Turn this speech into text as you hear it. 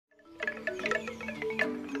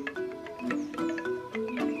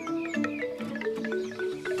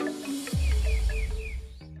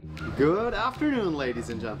Good afternoon, ladies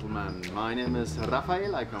and gentlemen. My name is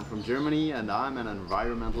Raphael, I come from Germany and I'm an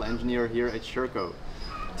environmental engineer here at Sherco.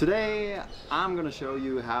 Today I'm going to show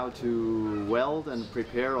you how to weld and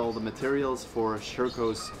prepare all the materials for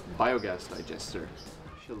Sherco's biogas digester.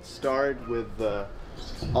 We'll start with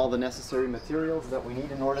all the necessary materials that we need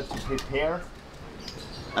in order to prepare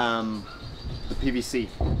the PVC.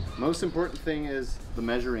 Most important thing is the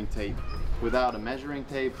measuring tape. Without a measuring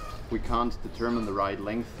tape, we can't determine the right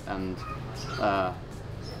length and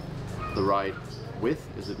the right width.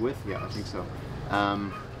 Is it width? Yeah, I think so.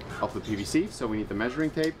 Of the PVC. So we need the measuring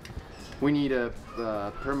tape. We need a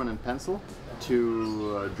permanent pencil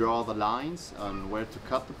to draw the lines on where to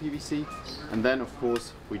cut the PVC. And then, of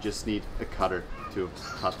course, we just need a cutter to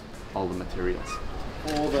cut all the materials.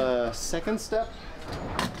 For the second step,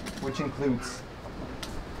 which includes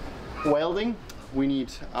welding, we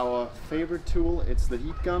need our favorite tool. It's the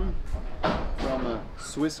heat gun from a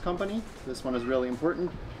Swiss company. This one is really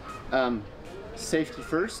important. Safety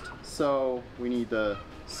first, so we need the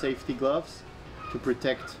safety gloves to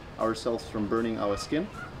protect ourselves from burning our skin.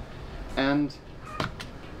 And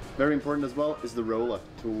very important as well is the roller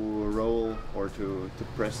to roll or to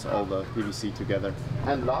press all the PVC together.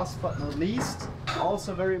 And last but not least,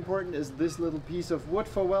 also very important, is this little piece of wood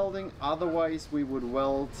for welding. Otherwise we would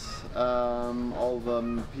weld all the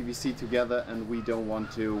PVC together, and we don't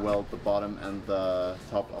want to weld the bottom and the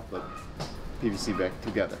top of the PVC bag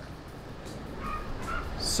together.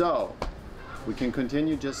 So we can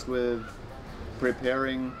continue just with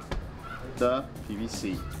preparing the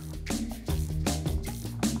PVC.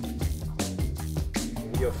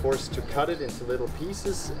 You're forced to cut it into little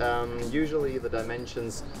pieces, usually the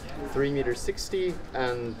dimensions 3.60 m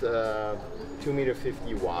and 2.50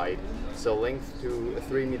 m wide. So length to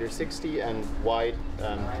 3.60 m and wide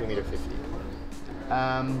 2.50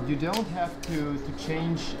 m. You don't have to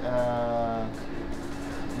change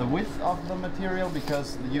the width of the material,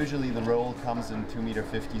 because usually the roll comes in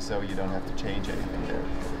 2.50 m, so you don't have to change anything there.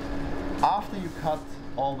 After you cut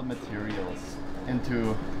all the materials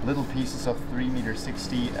into little pieces of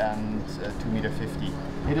 3.60 m and 2.50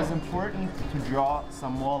 m, it is important to draw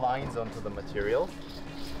some more lines onto the material.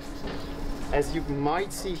 As you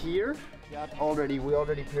might see here, we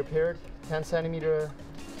already prepared 10 centimeter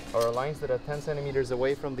or lines that are 10 centimeters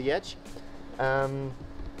away from the edge.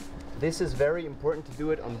 This is very important to do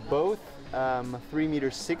it on both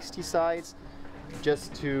 3.60 m sides,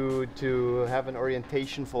 just to have an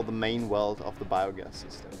orientation for the main weld of the biogas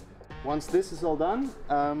system. Once this is all done,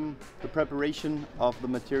 the preparation of the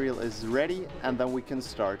material is ready, and then we can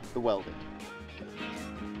start the welding.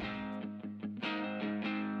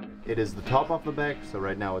 It is the top of the bag, so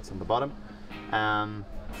right now it's on the bottom.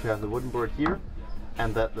 You have the wooden board here,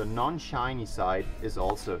 and that the non-shiny side is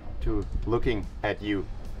also looking at you.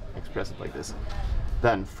 Express it like this.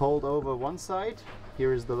 Then fold over one side.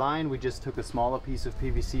 Here is the line. We just took a smaller piece of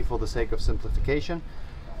PVC for the sake of simplification,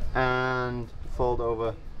 and fold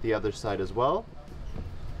over the other side as well.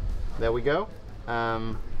 There we go.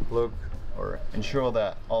 Look, or ensure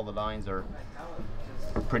that all the lines are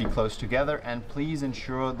pretty close together, and please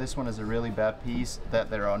ensure, this one is a really bad piece, that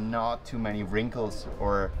there are not too many wrinkles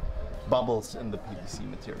or bubbles in the PVC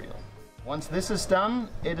material. Once this is done,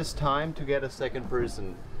 it is time to get a second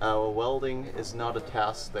person. Our welding is not a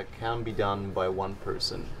task that can be done by one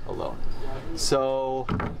person alone. So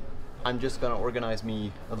I'm just gonna organize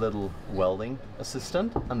me a little welding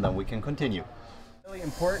assistant, and then we can continue. Really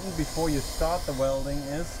important before you start the welding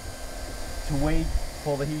is to wait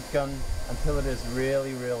for the heat gun until it is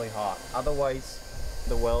really, really hot. Otherwise,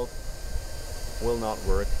 the weld will not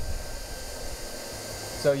work.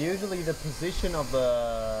 So usually the position of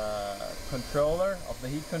the controller, of the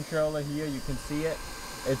heat controller here, you can see it,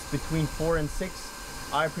 it's between 4 and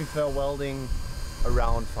 6. I prefer welding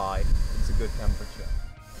around 5. It's a good temperature.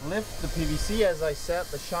 Lift the PVC, as I said,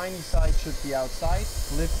 the shiny side should be outside.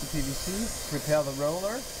 Lift the PVC, prepare the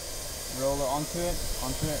roller onto it,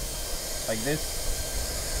 like this.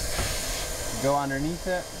 Go underneath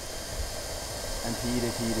it, and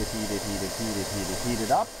heat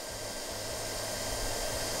it up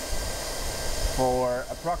for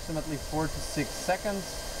approximately 4 to 6 seconds.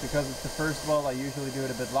 Because it's the first weld, I usually do it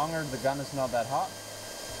a bit longer. The gun is not that hot.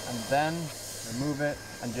 And then remove it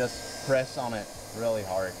and just press on it really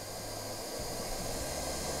hard.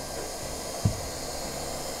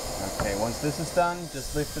 Okay, once this is done,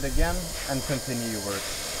 just lift it again and continue your work.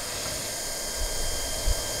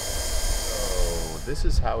 So this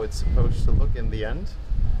is how it's supposed to look in the end,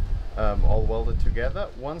 all welded together.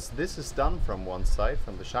 Once this is done from one side,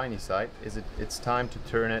 from the shiny side, it's time to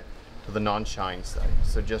turn it to the non-shiny side.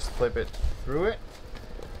 So just flip it through it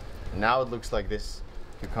Now it looks like this.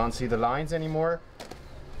 You can't see the lines anymore,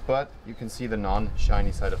 but you can see the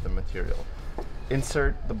non-shiny side of the material.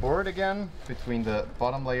 Insert the board again between the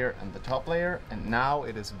bottom layer and the top layer, and now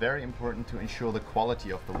it is very important to ensure the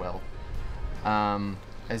quality of the weld.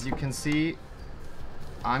 As you can see,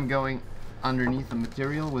 I'm going underneath the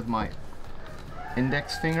material with my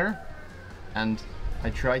index finger, and I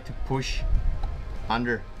try to push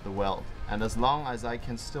under the weld. And as long as I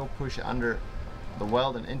can still push under the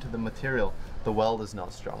weld and into the material, the weld is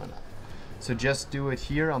not strong enough. So just do it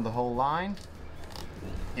here on the whole line.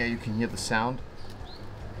 Yeah, you can hear the sound.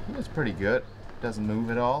 It's pretty good. It doesn't move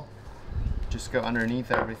at all. Just go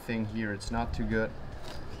underneath everything here. It's not too good.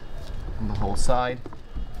 On the whole side,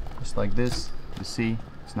 just like this. You see,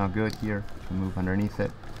 it's not good here. You can move underneath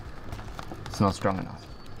it. It's not strong enough.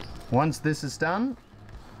 Once this is done,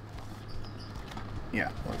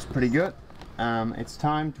 yeah, looks pretty good. It's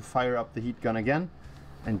time to fire up the heat gun again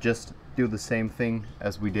and just do the same thing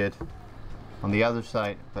as we did on the other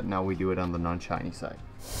side, but now we do it on the non-shiny side.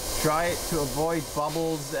 Try to avoid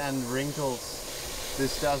bubbles and wrinkles.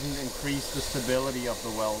 This doesn't increase the stability of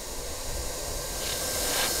the weld.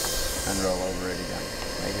 And roll over it again.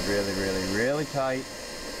 Make it really, really, really tight.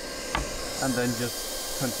 And then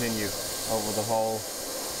just continue over the whole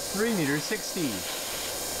 3.60 meters.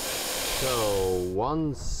 So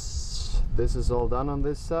once this is all done on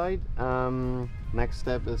this side, next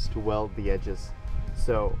step is to weld the edges.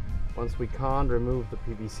 So once we can't remove the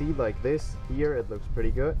PVC like this, here it looks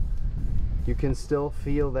pretty good. You can still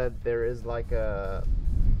feel that there is like a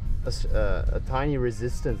tiny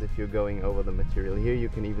resistance if you're going over the material. Here you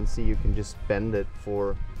can even see you can just bend it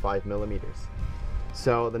for 5 millimeters.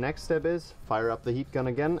 So the next step is fire up the heat gun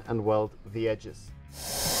again and weld the edges.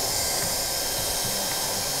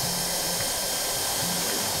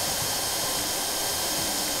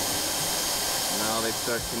 Now they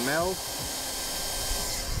start to melt.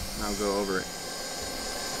 Now go over it.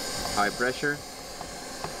 High pressure.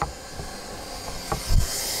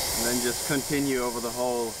 And then just continue over the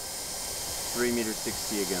whole 3.60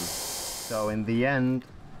 meters again. So in the end,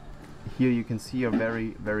 here you can see a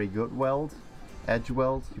very, very good weld, edge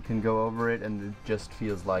weld. You can go over it and it just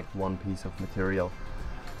feels like one piece of material.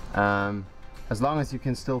 As long as you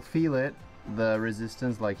can still feel it, the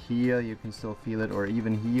resistance, like here you can still feel it, or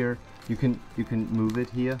even here you can move it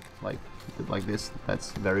here, like this.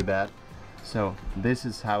 That's very bad. So this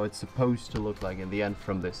is how it's supposed to look like in the end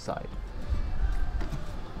from this side.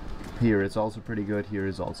 Here it's also pretty good, here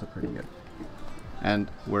is also pretty good. And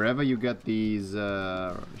wherever you get these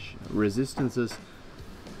resistances,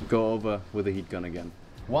 go over with the heat gun again.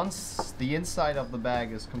 Once the inside of the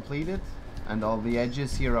bag is completed and all the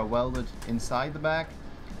edges here are welded inside the bag,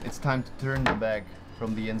 it's time to turn the bag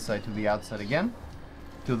from the inside to the outside again,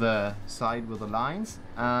 to the side with the lines.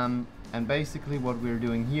 And basically what we're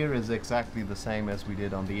doing here is exactly the same as we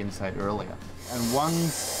did on the inside earlier. And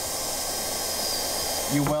once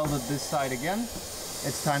you welded this side again,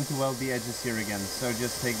 it's time to weld the edges here again. So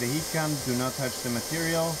just take the heat gun, do not touch the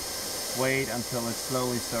material, wait until it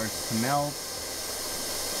slowly starts to melt.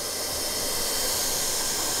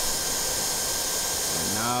 And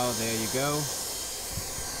now there you go.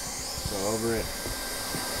 Go over it.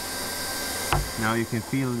 Now you can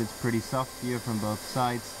feel it's pretty soft here from both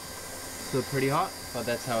sides. Still pretty hot, but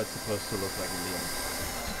that's how it's supposed to look like in the end.